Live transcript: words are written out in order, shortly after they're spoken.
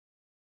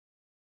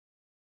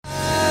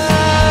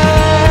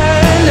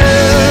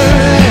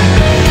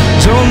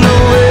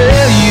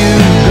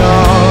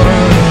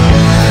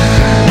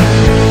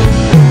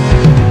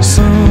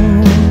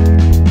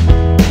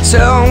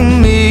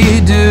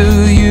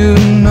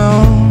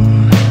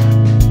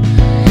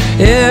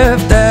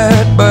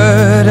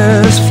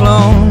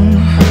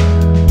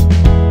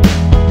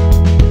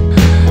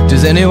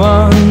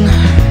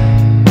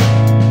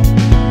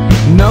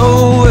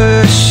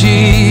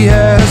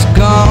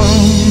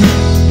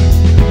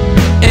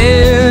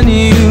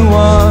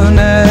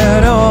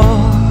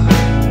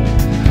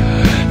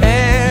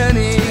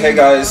Hey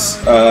guys,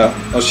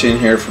 Oisin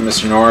here from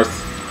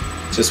Mrnorth.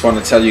 Just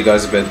want to tell you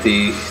guys about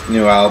the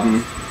new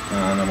album,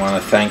 and I want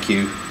to thank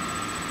you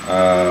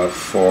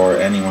for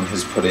anyone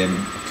who's put in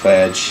a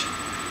pledge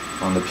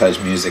on the Pledge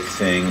Music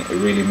thing.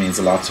 It really means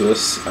a lot to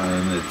us,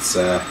 and it's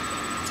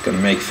going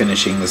to make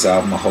finishing this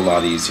album a whole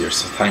lot easier.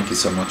 So thank you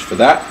so much for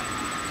that,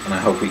 and I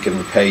hope we can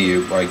repay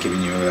you by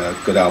giving you a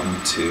good album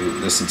to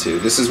listen to.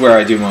 This is where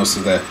I do most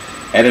of the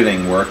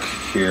editing work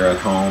here at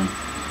home.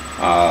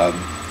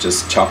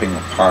 Just chopping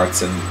up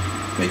parts and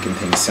making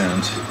things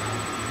sound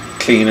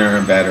cleaner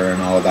and better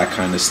and all of that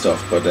kind of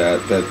stuff. But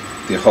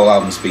the whole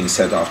album's being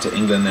sent off to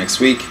England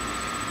next week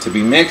to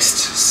be mixed,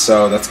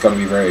 so that's going to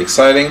be very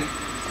exciting,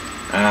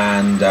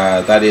 and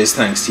that is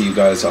thanks to you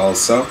guys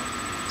also.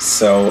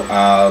 So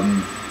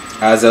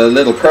as a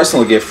little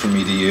personal gift from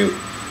me to you,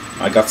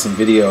 I got some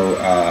video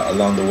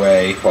along the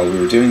way while we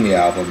were doing the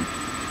album,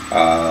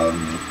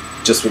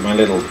 just with my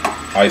little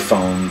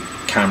iPhone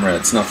camera.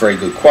 It's not very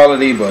good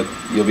quality, but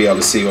you'll be able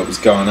to see what was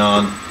going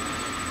on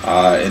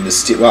in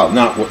the well,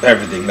 not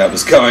everything that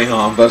was going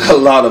on, but a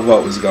lot of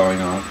what was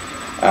going on.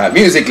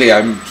 Musically,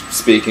 I'm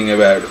speaking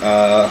about.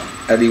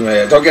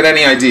 Anyway, I don't get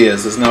any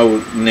ideas. There's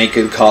no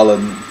naked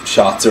Colin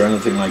shots or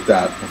anything like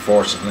that,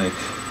 unfortunately.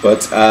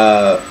 But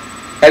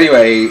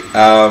anyway,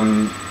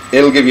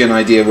 it'll give you an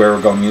idea where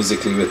we're going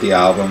musically with the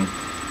album,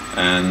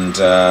 and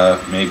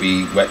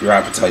maybe whet your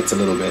appetites a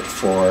little bit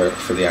for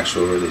the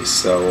actual release.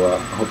 So I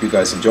hope you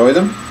guys enjoy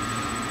them,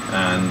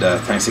 and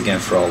thanks again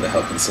for all the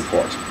help and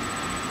support.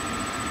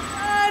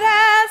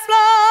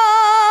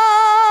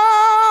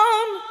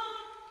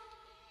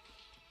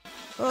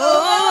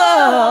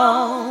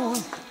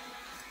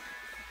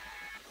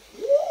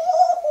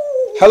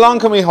 How long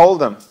can we hold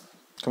them?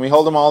 Can we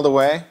hold them all the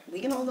way? We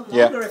can hold them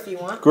longer if you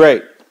want.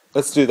 Great.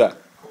 Let's do that.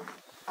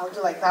 I'll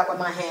do like that with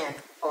my hand,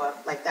 or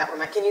like that with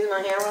my. Can you use my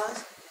hand,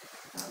 Roz?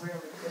 Not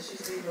really, because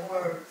she's reading the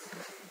words.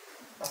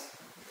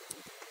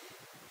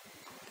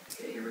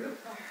 Okay, here we go.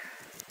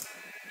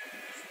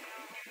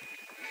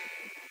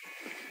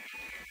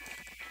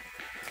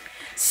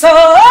 So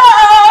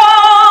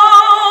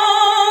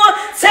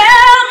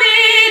tell me,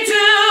 do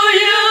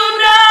you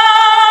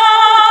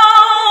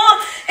know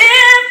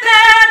if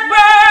that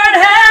bird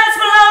has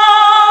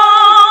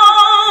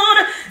flown?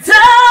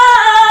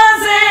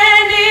 Does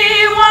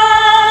anyone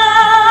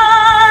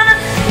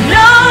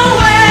know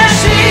where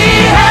she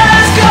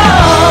has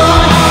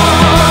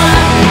gone?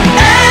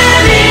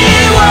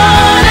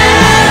 Anyone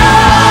at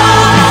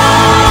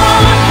all?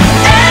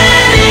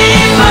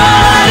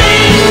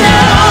 Anybody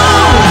know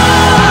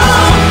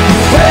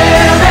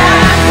where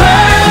that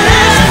bird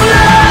has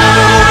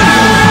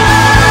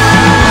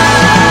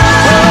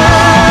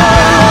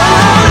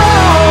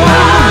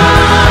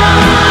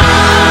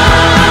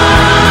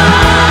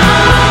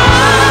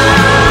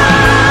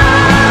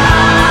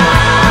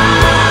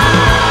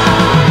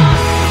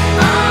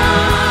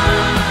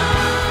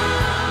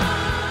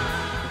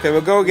Okay,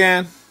 we'll go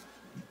again.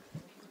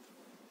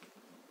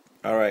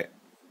 All right.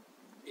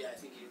 Yeah,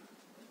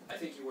 I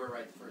think you were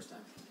right the first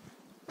time.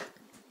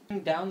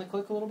 Down the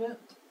click a little bit?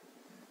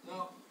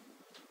 No.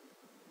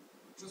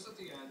 Just at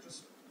the end,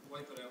 just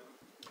wipe it out.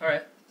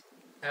 Alright.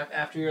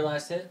 After your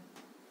last hit?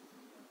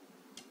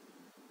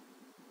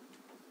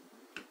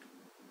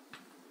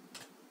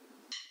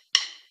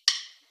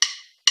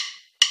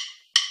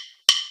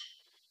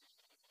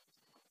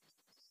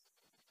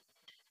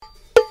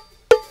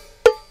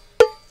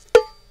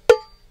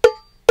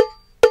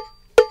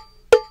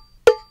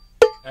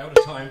 Out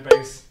of time,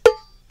 bass.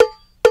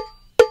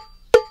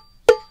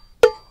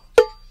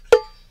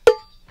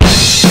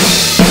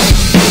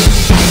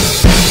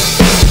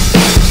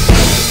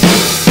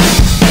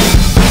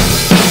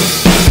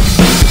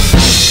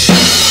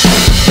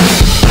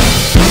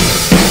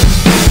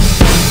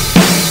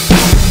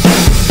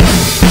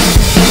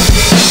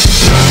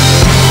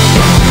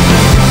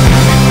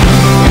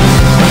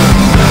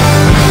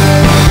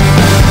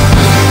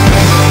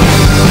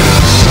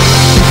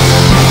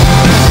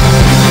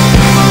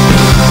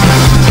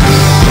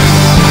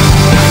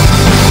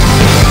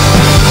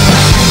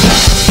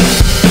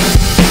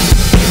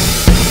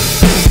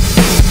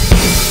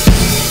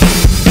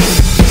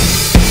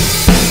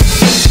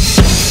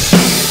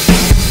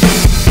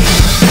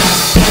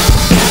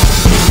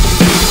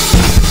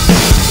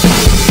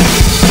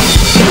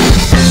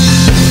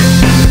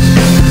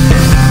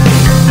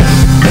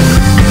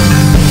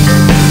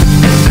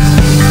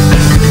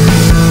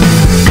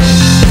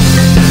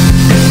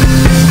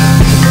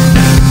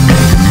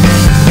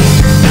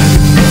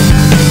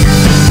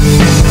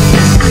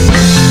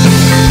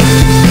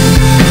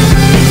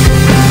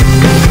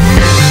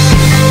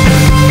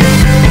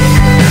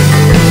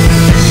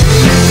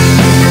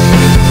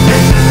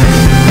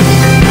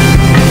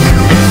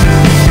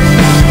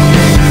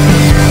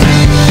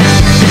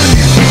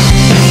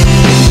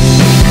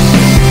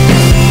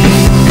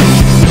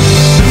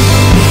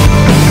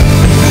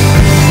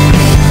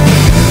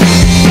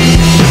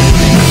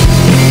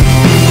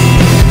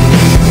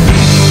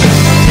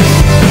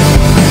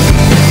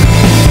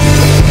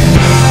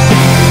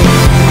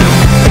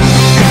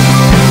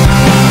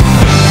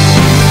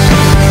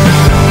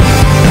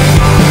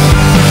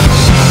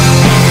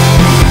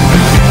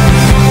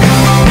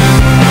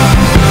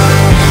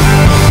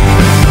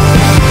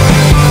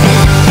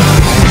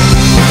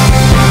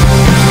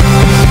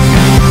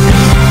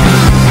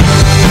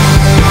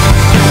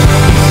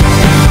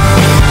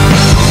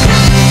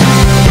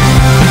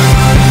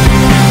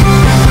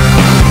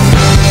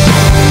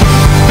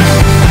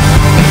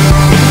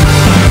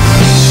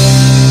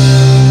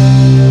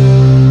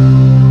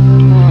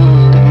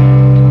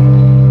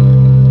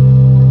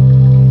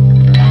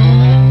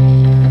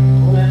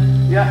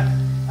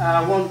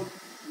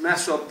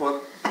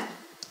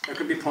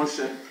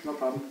 sure. No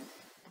problem.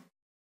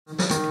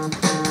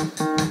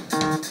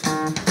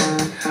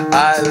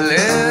 I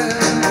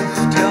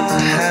lift your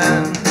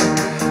hand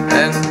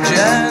and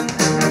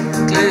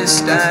gently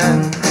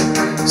stand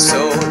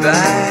so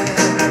that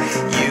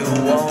you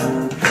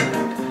won't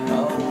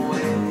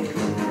away.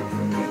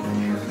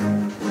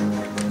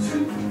 To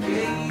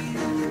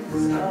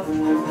gaze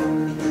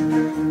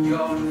upon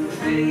your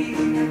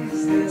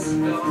face this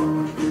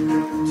dawn,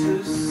 to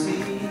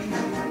see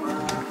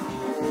my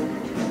whole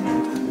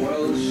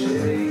world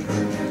shake.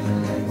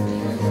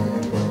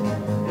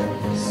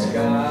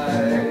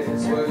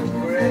 Skies were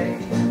gray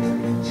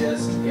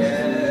just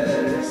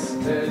yesterday.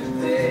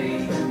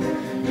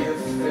 You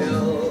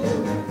filled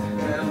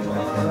them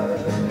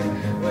up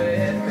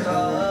with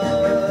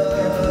color.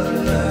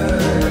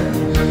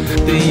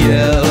 The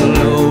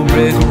yellow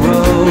brick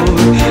road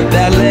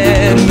that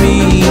led me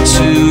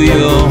to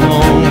your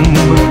home,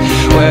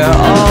 where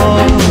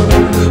all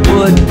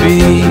would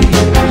be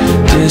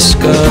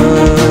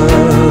discovered.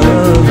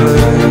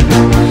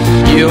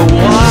 You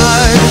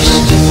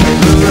watched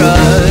the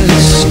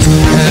rust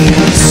and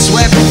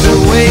swept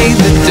away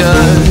the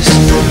dust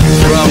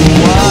from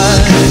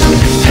what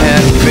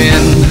had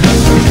been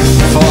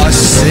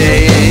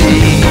forsaken.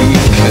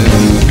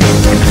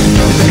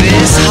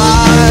 This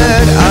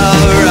heart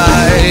I'll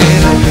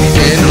ride,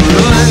 in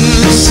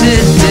ruins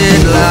it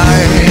did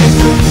lie,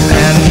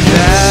 and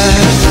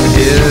that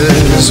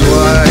is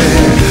why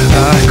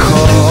I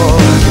call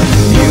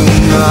you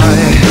my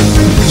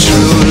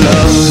true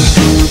love.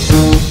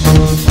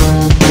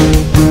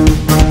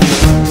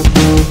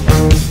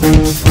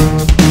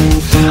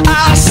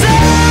 I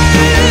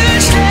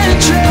searched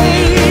and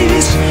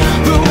traced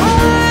the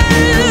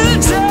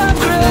words of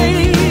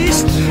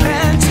grace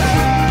and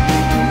turned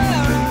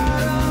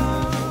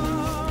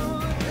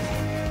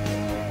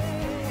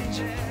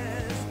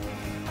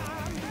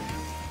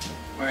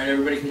Alright,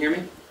 everybody can hear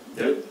me?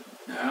 Yep.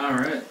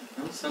 Alright.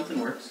 Well, something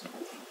works.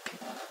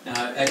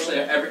 Actually,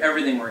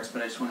 everything works,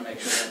 but I just want to make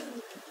sure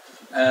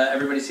that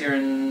everybody's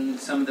hearing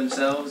some of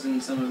themselves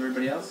and some of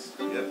everybody else.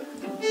 Yep.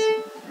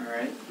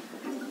 Alright.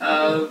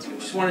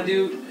 Just want to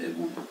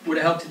do, would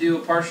it help to do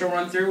a partial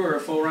run through or a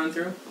full run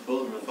through?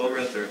 Full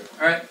run through.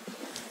 Alright.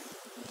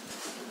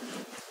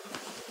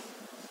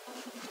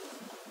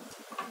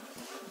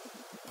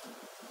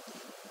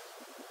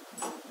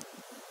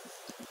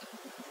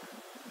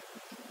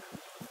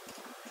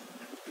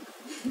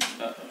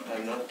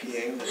 I'm not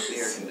peeing, that's the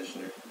air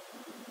conditioner.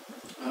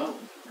 Oh.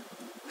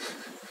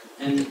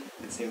 And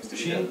It seems to be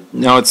Shane? done.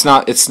 No, it's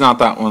not. It's not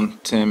that one,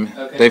 Tim.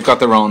 Okay. They've got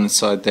their own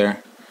inside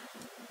there.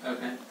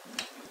 Okay.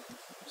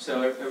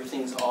 So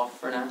everything's off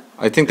for now?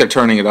 I think they're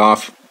turning it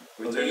off.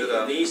 We turned it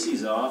off. The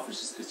AC's off,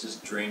 it's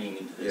just draining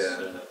into this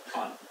Yeah.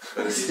 pot.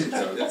 But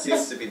it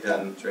seems to be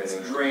done training.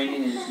 It's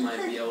draining into my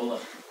viola.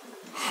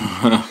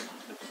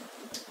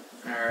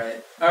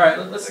 Alright,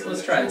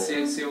 let's try it.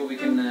 See what we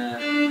can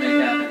make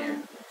happen here.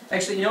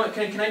 Actually, you know what?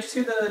 Can I just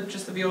hear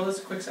the violas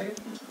a quick second?